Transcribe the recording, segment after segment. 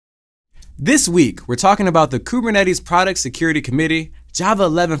This week, we're talking about the Kubernetes Product Security Committee, Java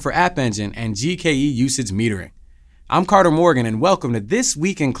 11 for App Engine, and GKE usage metering. I'm Carter Morgan, and welcome to This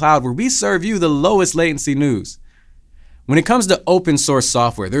Week in Cloud, where we serve you the lowest latency news. When it comes to open source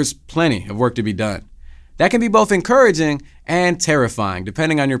software, there's plenty of work to be done. That can be both encouraging and terrifying,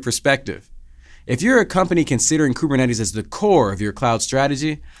 depending on your perspective. If you're a company considering Kubernetes as the core of your cloud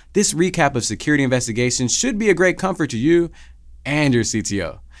strategy, this recap of security investigations should be a great comfort to you and your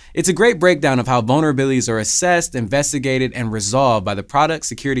CTO. It's a great breakdown of how vulnerabilities are assessed, investigated, and resolved by the Product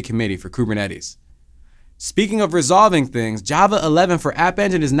Security Committee for Kubernetes. Speaking of resolving things, Java 11 for App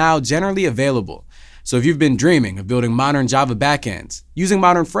Engine is now generally available. So if you've been dreaming of building modern Java backends, using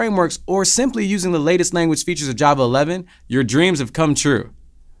modern frameworks, or simply using the latest language features of Java 11, your dreams have come true.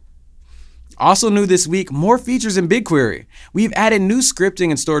 Also new this week, more features in BigQuery. We've added new scripting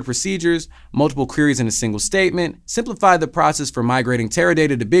and stored procedures, multiple queries in a single statement, simplified the process for migrating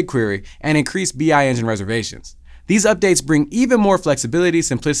Teradata to BigQuery, and increased BI engine reservations. These updates bring even more flexibility,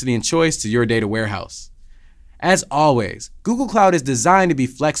 simplicity, and choice to your data warehouse. As always, Google Cloud is designed to be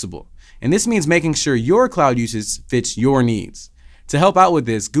flexible, and this means making sure your cloud usage fits your needs. To help out with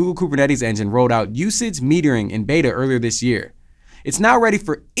this, Google Kubernetes Engine rolled out usage metering in beta earlier this year. It's now ready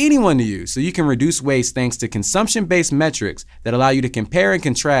for anyone to use, so you can reduce waste thanks to consumption-based metrics that allow you to compare and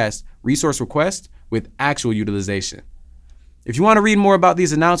contrast resource requests with actual utilization. If you want to read more about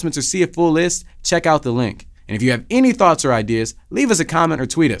these announcements or see a full list, check out the link. And if you have any thoughts or ideas, leave us a comment or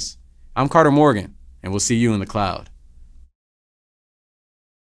tweet us. I'm Carter Morgan, and we'll see you in the cloud.